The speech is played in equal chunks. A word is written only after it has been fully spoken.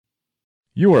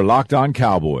You are Locked On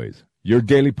Cowboys, your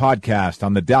daily podcast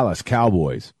on the Dallas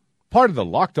Cowboys. Part of the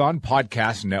Locked On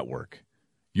Podcast Network.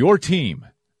 Your team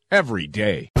every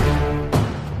day.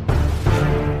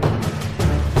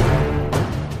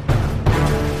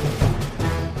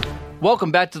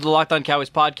 Welcome back to the Locked On Cowboys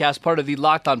podcast, part of the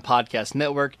Locked On Podcast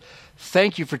Network.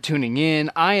 Thank you for tuning in.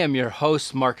 I am your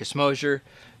host, Marcus Mosher.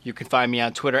 You can find me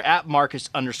on Twitter at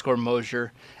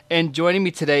Marcus_Mosher. And joining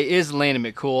me today is Landon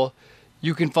McCool.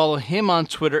 You can follow him on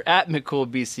Twitter at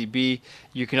McCoolBCB.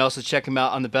 You can also check him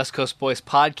out on the Best Coast Boys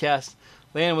podcast.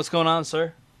 Landon, what's going on,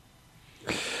 sir?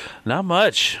 Not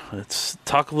much. Let's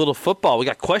talk a little football. We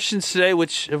got questions today,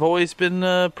 which have always been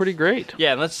pretty great.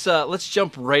 Yeah, let's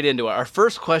jump right into it. Our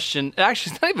first question,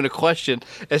 actually, it's not even a question.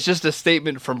 It's just a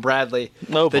statement from Bradley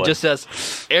that just says,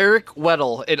 Eric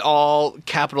Weddle in all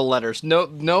capital letters.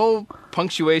 No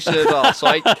punctuation at all.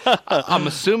 So I'm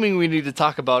assuming we need to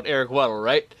talk about Eric Weddle,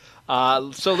 right?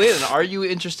 So, Landon, are you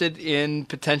interested in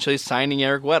potentially signing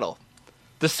Eric Weddle?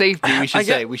 The safety, we should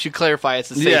say. We should clarify it's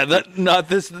the safety. Yeah, not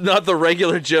the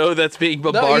regular Joe that's being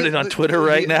bombarded on Twitter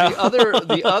right now.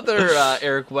 The other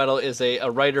Eric Weddle is a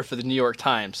writer for the New York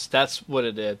Times. That's what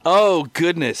it is. Oh,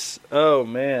 goodness. Oh,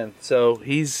 man. So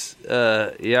he's,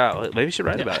 maybe we should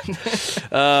write about it.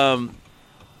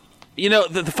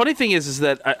 The funny thing is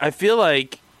that I feel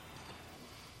like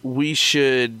we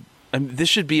should, this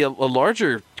should be a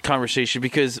larger conversation,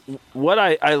 because what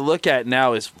I look at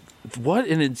now is what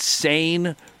an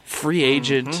insane free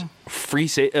agent for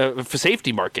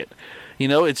safety market. You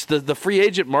know, it's the free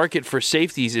agent market for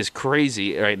safeties is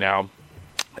crazy right now.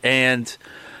 And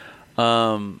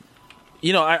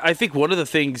I think one of the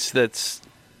things that's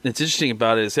interesting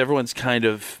about it is everyone's kind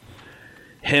of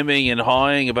hemming and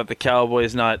hawing about the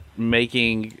Cowboys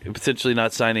potentially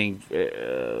not signing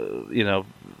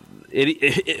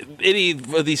any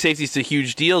of these safeties to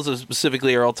huge deals,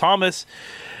 specifically Earl Thomas.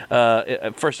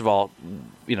 First of all,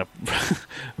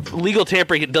 legal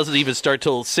tampering doesn't even start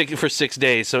till 6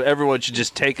 days, so everyone should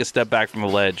just take a step back from the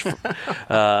ledge.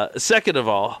 Second of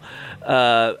all,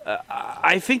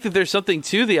 I think that there's something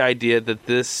to the idea that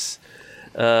this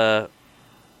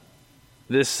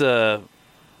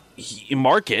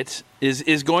market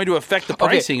is going to affect the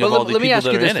pricing of all the people that are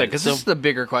in it. Let me ask you this, because this is the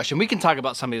bigger question. We can talk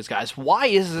about some of these guys. Why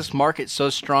is this market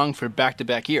so strong for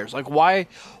back-to-back years? Like, why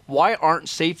aren't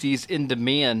safeties in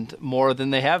demand more than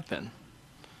they have been?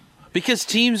 Because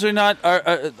teams are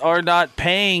not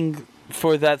paying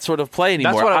for that sort of play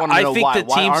anymore. That's what I want to know.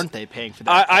 Why aren't they paying for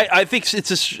that? I think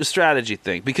it's a strategy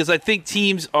thing, because I think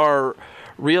teams are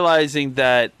realizing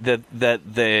that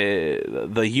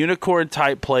the unicorn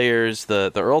type players,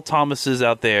 the Earl Thomases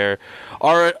out there,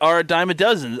 are a dime a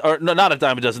dozen, or no, not a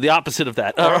dime a dozen. The opposite of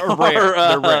that are rare.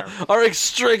 They're rare. Are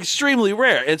extremely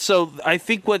rare. And so I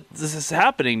think what is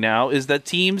happening now is that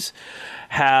teams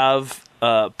have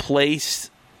placed,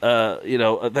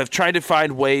 have tried to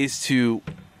find ways to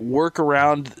work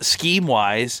around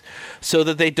scheme-wise so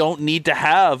that they don't need to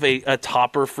have a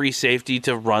topper free safety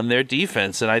to run their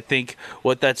defense. And I think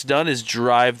what that's done is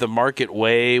drive the market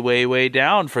way, way, way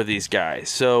down for these guys.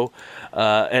 So,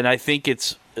 and I think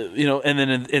it's, and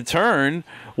then in turn,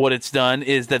 what it's done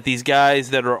is that these guys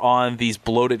that are on these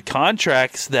bloated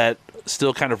contracts that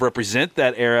still kind of represent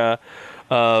that era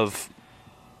of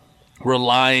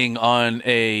relying on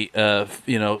a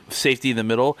safety in the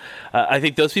middle, I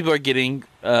think those people are getting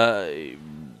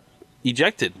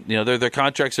ejected. Their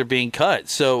contracts are being cut.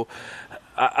 So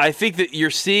I think that you're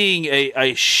seeing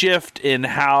a shift in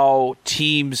how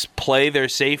teams play their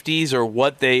safeties or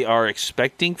what they are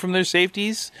expecting from their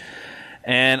safeties.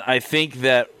 And I think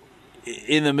that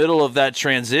in the middle of that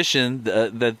transition,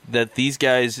 that these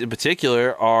guys in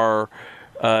particular are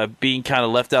being kind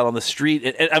of left out on the street.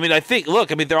 And I think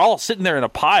they're all sitting there in a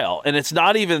pile, and it's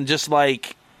not even just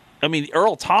like,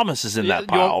 Earl Thomas is in that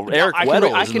pile. Eric Weddle is in that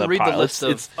pile. I can read the list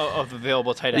of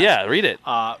available tight ends. Yeah, read it.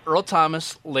 Earl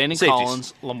Thomas, Landon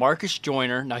Collins, LaMarcus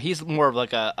Joyner. Now, he's more of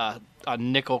like a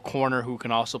nickel corner who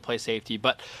can also play safety.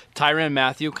 But Tyrann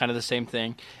Mathieu, kind of the same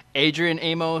thing. Adrian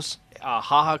Amos,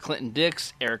 Clinton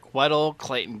Dix, Eric Weddle,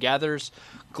 Clayton Gathers,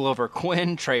 Glover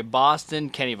Quinn, Trey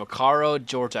Boston, Kenny Vaccaro,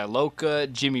 George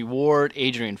Iloka, Jimmy Ward,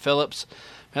 Adrian Phillips.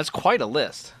 That's quite a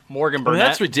list. Morgan Burnett.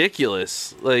 That's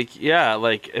ridiculous.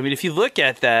 If you look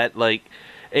at that,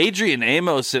 Adrian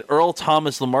Amos and Earl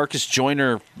Thomas, LaMarcus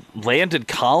Joyner, Landon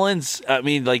Collins,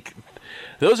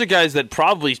 those are guys that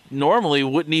probably normally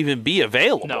wouldn't even be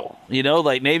available. No.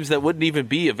 Names that wouldn't even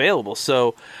be available.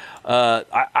 So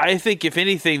I think, if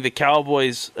anything, the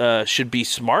Cowboys should be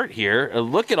smart here.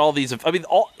 Look at all these. I mean,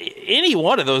 any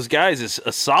one of those guys is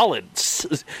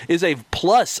a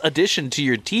plus addition to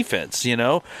your defense.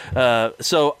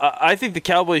 So I think the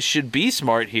Cowboys should be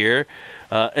smart here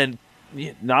and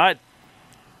not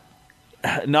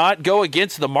go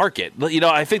against the market.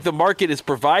 I think the market is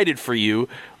provided for you.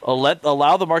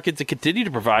 Allow the market to continue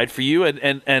to provide for you,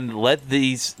 and let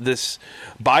this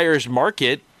buyer's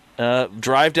market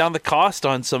drive down the cost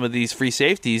on some of these free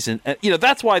safeties. And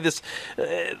that's why this.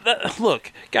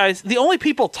 Look, guys, the only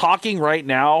people talking right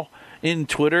now in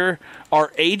Twitter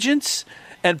are agents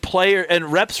and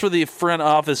reps for the front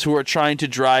office who are trying to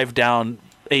drive down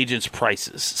agents'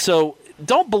 prices. So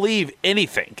don't believe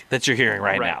anything that you're hearing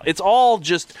right now. It's all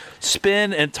just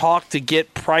spin and talk to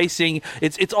get pricing.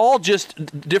 It's all just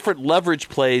different leverage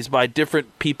plays by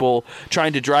different people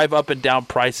trying to drive up and down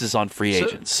prices on free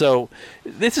agents. So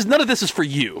none of this is for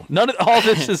you. All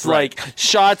this is like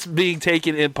shots being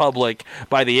taken in public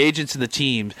by the agents and the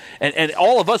teams, and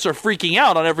all of us are freaking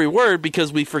out on every word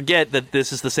because we forget that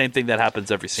this is the same thing that happens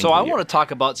every single year. So I want to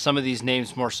talk about some of these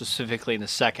names more specifically in a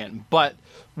second, but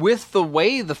with the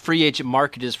way the free agent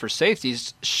market is for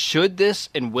safeties, should this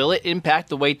and will it impact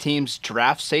the way teams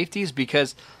draft safeties?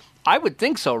 Because I would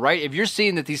think so, right? If you're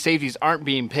seeing that these safeties aren't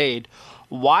being paid,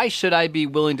 why should I be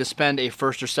willing to spend a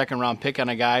first or second round pick on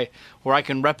a guy where I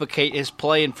can replicate his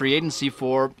play in free agency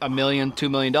for $1 million, $2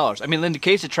 million? I mean, in the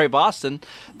case of Trey Boston,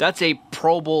 that's a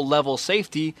Pro Bowl level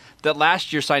safety that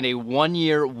last year signed a 1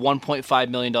 year, $1.5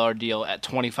 million deal at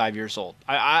 25 years old.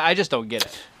 I just don't get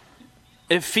it.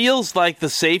 It feels like the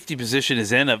safety position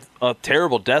is in a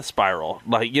terrible death spiral,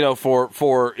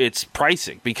 for its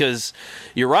pricing, because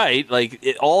you're right.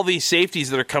 All these safeties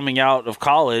that are coming out of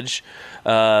college,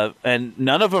 and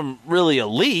none of them really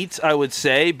elite, I would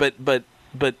say, but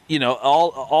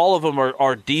all of them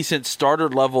are decent starter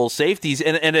level safeties.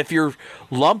 And if you're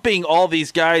lumping all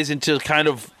these guys into kind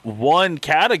of one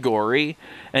category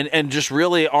and just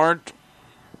really aren't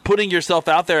putting yourself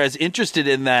out there as interested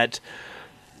in that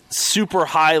super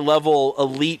high level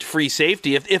elite free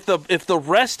safety, if the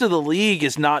rest of the league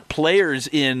is not players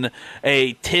in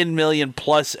a 10 million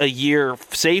plus a year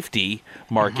safety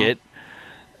market,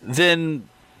 then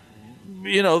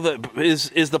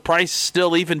is the price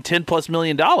still even $10+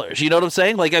 million? You know what I'm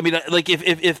saying?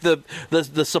 If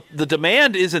the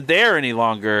demand isn't there any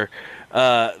longer,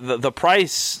 the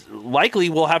price likely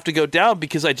will have to go down,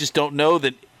 because I just don't know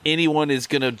that anyone is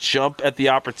going to jump at the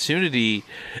opportunity.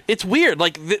 It's weird.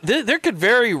 There could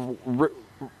very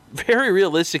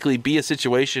realistically be a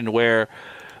situation where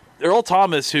Earl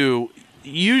Thomas, who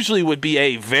usually would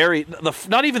be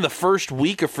not even the first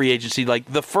week of free agency,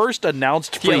 the first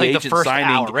announced free agent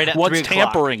signing once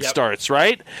tampering starts,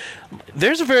 right?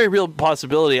 There's a very real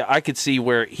possibility I could see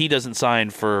where he doesn't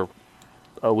sign for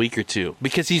a week or two,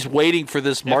 because he's waiting for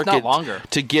this market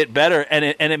to get better, and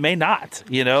it may not,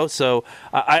 So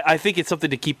I think it's something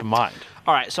to keep in mind.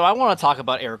 All right, so I want to talk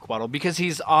about Eric Weddle because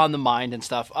he's on the mind and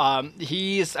stuff.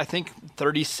 He's, I think,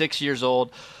 36 years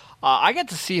old. I got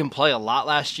to see him play a lot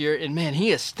last year, and man, he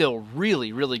is still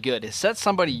really, really good. Is that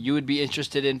somebody you would be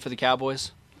interested in for the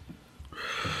Cowboys?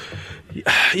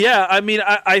 Yeah, I mean,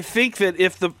 I think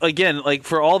that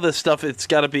for all this stuff, it's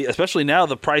got to be, especially now,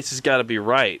 the price has got to be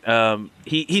right.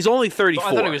 He's only 34.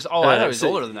 I thought he was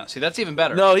older than that. See, that's even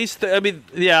better. No,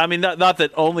 not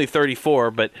that only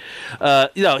 34, but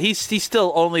he's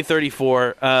still only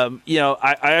 34.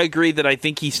 I agree that I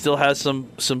think he still has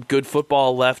some good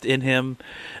football left in him.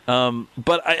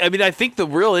 But I think the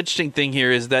real interesting thing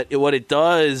here is that what it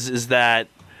does is that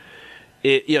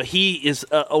he is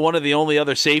one of the only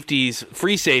other safeties,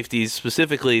 free safeties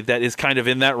specifically, that is kind of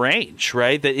in that range,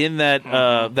 right? That in that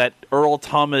that Earl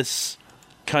Thomas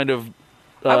kind of.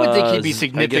 I would think he'd be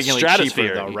significantly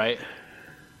cheaper, though, right?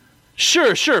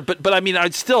 Sure, but I mean,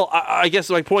 I guess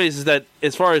my point is that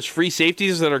as far as free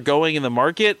safeties that are going in the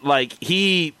market,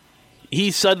 he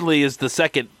suddenly is the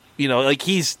second.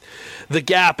 The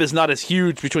gap is not as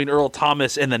huge between Earl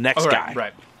Thomas and the next guy.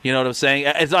 Right. You know what I'm saying?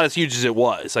 It's not as huge as it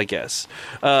was, I guess.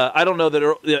 I don't know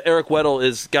that Eric Weddle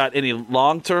has got any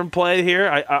long-term play here.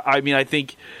 I mean, I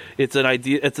think it's an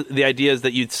idea. The idea is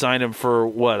that you'd sign him for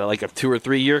a 2 or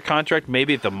 3 year contract,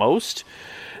 maybe at the most.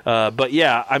 But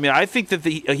yeah, I mean, I think that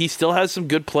he still has some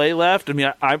good play left. I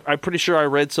mean, I'm pretty sure I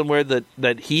read somewhere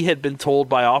that he had been told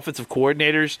by offensive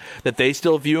coordinators that they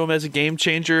still view him as a game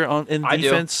changer in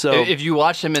defense. So if you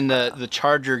watch him in the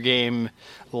Charger game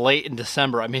late in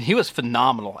December, I mean, he was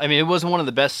phenomenal. I mean, it was one of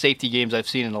the best safety games I've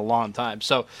seen in a long time.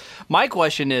 So my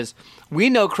question is, we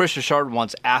know Chris Richard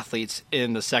wants athletes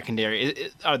in the secondary.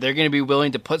 Are they going to be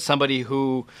willing to put somebody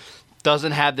who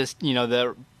doesn't have this,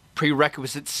 the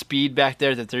prerequisite speed back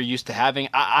there that they're used to having.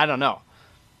 I don't know.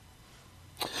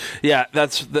 Yeah, I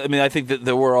think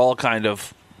that we're all kind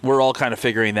of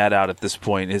figuring that out at this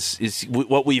point. Is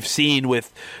what we've seen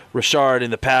with Richard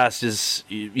in the past is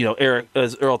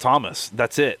Earl Thomas.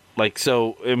 That's it.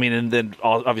 And then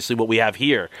obviously what we have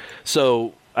here.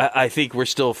 So I think we're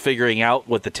still figuring out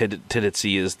what the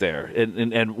tendency is there,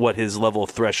 and what his level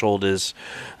of threshold is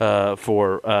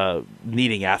for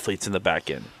needing athletes in the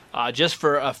back end. Just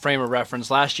for a frame of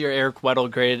reference, last year Eric Weddle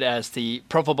graded as the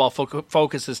Pro Football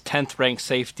Focus's 10th ranked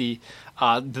safety,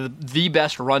 the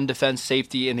best run defense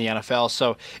safety in the NFL.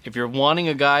 So if you're wanting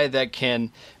a guy that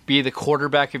can be the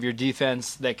quarterback of your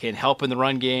defense, that can help in the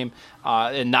run game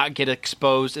and not get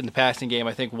exposed in the passing game,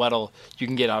 I think Weddle you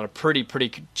can get on a pretty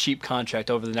cheap contract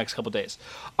over the next couple of days.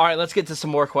 All right, let's get to some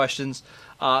more questions.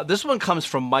 This one comes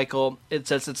from Michael. It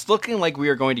says, it's looking like we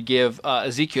are going to give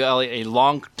Ezekiel Elliott a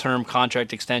long-term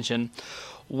contract extension.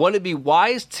 Would it be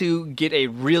wise to get a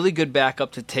really good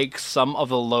backup to take some of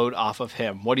the load off of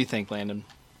him? What do you think, Landon?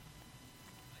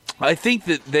 I think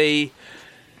that they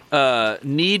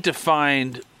need to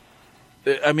find...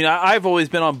 I've always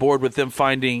been on board with them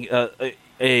finding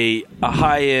a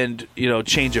high-end,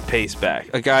 change of pace back.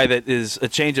 A guy that is a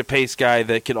change of pace guy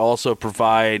that can also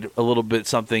provide a little bit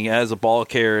something as a ball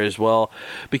carrier as well.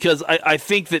 Because I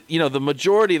think that, the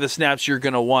majority of the snaps you're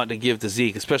going to want to give to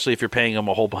Zeke, especially if you're paying him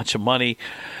a whole bunch of money.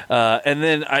 So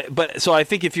I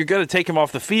think if you're going to take him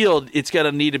off the field, it's going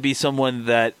to need to be someone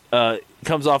that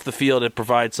comes off the field and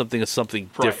provides something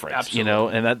different, absolutely.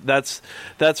 and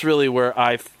that's really where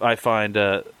I find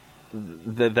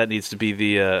that needs to be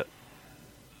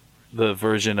the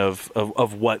version of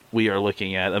what we are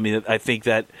looking at. I mean, I think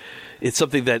that it's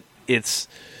something that it's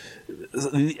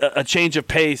a change of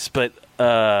pace, but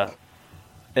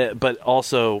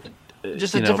also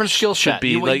just a different skill set. Should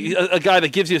be a guy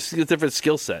that gives you a different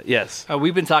skill set. Yes,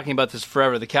 we've been talking about this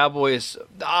forever. The Cowboys,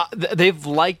 they've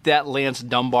liked that Lance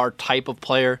Dunbar type of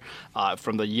player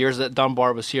from the years that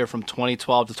Dunbar was here, from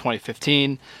 2012 to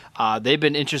 2015. They've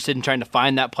been interested in trying to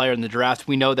find that player in the draft.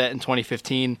 We know that in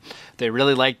 2015 they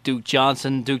really liked Duke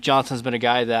Johnson. Duke Johnson's been a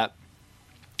guy that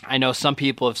I know some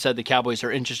people have said the Cowboys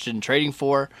are interested in trading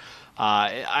for.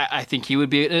 I think he would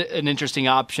be an interesting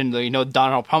option.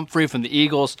 Donald Humphrey from the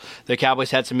Eagles, the Cowboys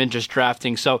had some interest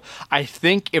drafting. So I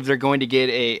think if they're going to get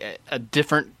a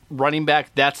different running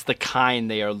back, that's the kind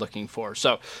they are looking for.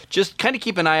 So just kind of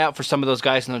keep an eye out for some of those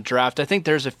guys in the draft. I think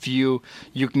there's a few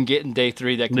you can get in day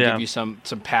 3 that can give you some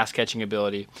pass catching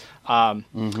ability. But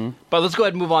let's go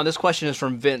ahead and move on. This question is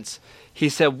from Vince. He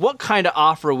said, what kind of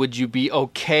offer would you be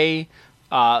okay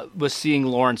with seeing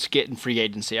Lawrence get in free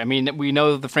agency? I mean, we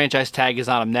know the franchise tag is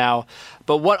on him now,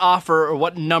 but what offer or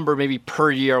what number maybe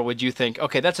per year would you think,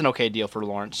 okay, that's an okay deal for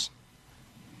Lawrence?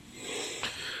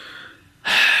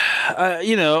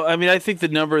 I think the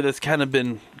number that's kind of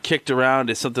been kicked around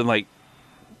is something like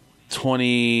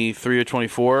 23 or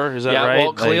 24. Is that right? Yeah,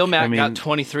 well, Khalil Mack got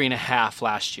 23.5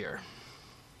 last year.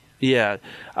 Yeah.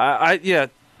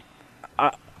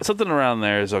 Something around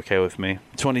there is okay with me.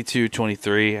 22,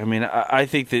 23. I mean, I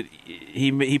think that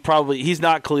he's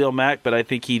not Khalil Mack, but I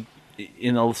think he,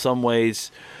 in some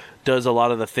ways, does a lot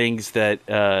of the things that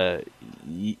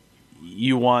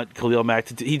you want Khalil Mack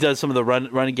to do. He does some of the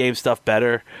running game stuff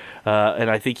better,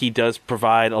 and I think he does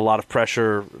provide a lot of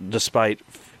pressure despite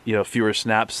fewer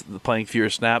snaps, playing fewer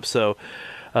snaps. So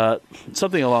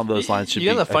something along those lines should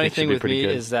be. The funny thing with me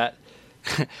is that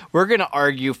we're going to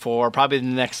argue for probably the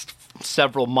next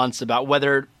several months about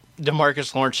whether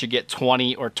DeMarcus Lawrence should get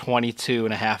 $20 or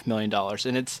 $22.5 million,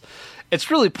 and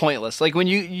it's really pointless. Like when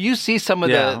you see some of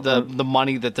the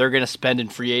money that they're going to spend in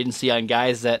free agency on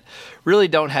guys that really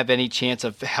don't have any chance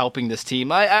of helping this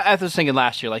team. I was thinking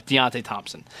last year, like Deontay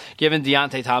Thompson, giving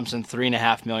Deontay Thompson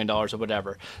 $3.5 million or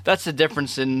whatever. That's the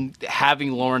difference in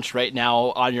having Lawrence right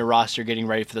now on your roster getting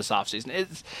ready for this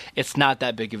offseason. It's not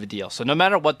that big of a deal. So no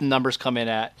matter what the numbers come in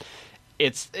at,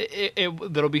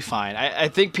 it'll be fine. I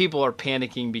think people are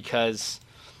panicking because,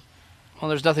 well,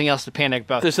 there's nothing else to panic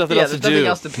about. There's nothing else to do. There's nothing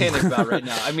else to panic about right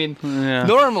now. I mean,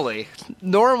 normally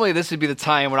this would be the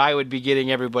time when I would be getting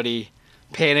everybody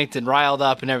panicked and riled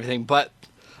up and everything, but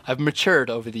I've matured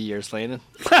over the years, Landon.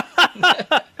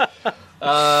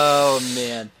 Oh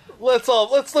man. Let's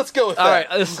go with that. All right,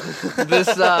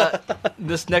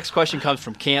 this next question comes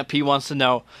from Camp. He wants to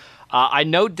know, I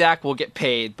know Dak will get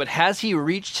paid, but has he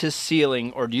reached his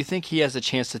ceiling, or do you think he has a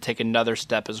chance to take another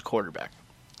step as a quarterback?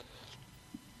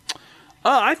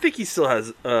 I think he still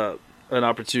has an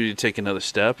opportunity to take another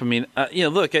step. I mean,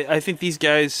 look, I think these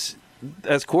guys,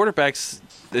 as quarterbacks,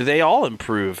 they all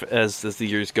improve as the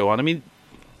years go on. I mean,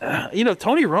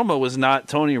 Tony Romo was not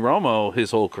Tony Romo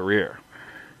his whole career.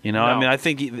 No. I mean, I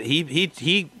think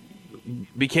he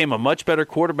became a much better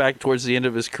quarterback towards the end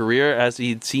of his career as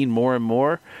he'd seen more and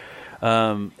more.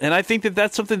 And I think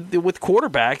that's something with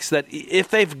quarterbacks that if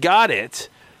they've got it,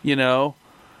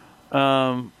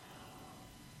 that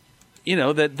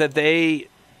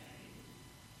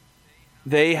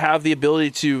they have the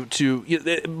ability to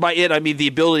by it I mean the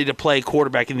ability to play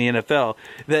quarterback in the NFL.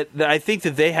 That I think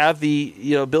that they have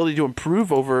the ability to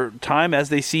improve over time as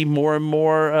they see more and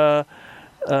more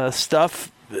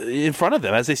stuff in front of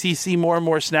them, as they see more and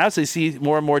more snaps, they see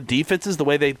more and more defenses, the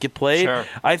way they get played. Sure.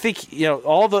 I think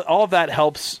all of that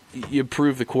helps you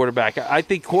improve the quarterback. I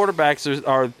think quarterbacks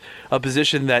are a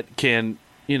position that can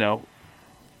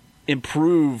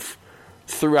improve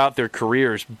throughout their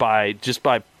careers by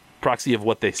proxy of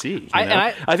what they see.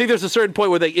 I think there's a certain point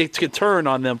where it can turn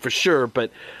on them for sure, but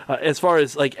as far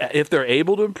as if they're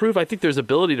able to improve, I think there's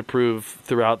ability to prove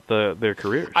throughout their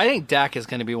careers. I think Dak is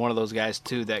going to be one of those guys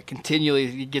too that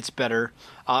continually gets better.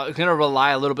 He's going to rely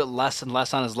a little bit less and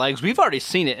less on his legs. We've already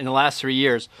seen it in the last 3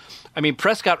 years. I mean,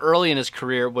 Prescott early in his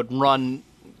career would run,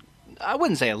 I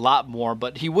wouldn't say a lot more,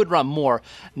 but he would run more.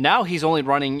 Now he's only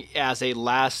running as a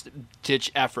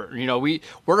last-ditch effort.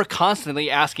 We're constantly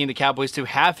asking the Cowboys to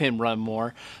have him run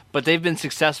more, but they've been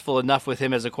successful enough with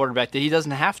him as a quarterback that he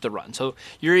doesn't have to run. So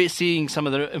you're seeing some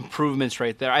of the improvements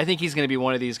right there. I think he's going to be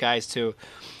one of these guys too.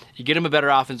 You get him a better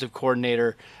offensive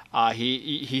coordinator.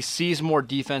 He sees more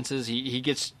defenses. He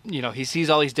gets he sees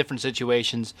all these different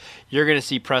situations. You're going to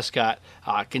see Prescott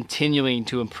continuing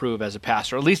to improve as a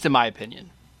passer, at least in my opinion.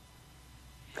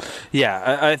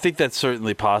 Yeah, I think that's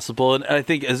certainly possible, and I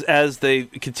think as they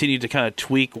continue to kind of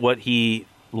tweak what he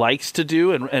likes to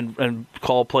do and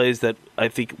call plays that I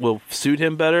think will suit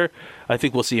him better, I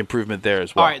think we'll see improvement there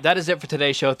as well. All right, that is it for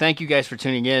today's show. Thank you guys for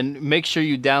tuning in. Make sure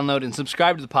you download and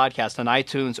subscribe to the podcast on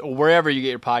iTunes or wherever you get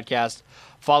your podcast.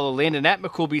 Follow Landon at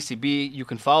McCoolBCB. You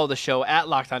can follow the show at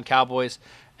Locked On Cowboys,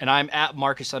 and I'm at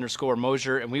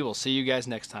Marcus_Mosher, and we will see you guys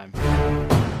next time.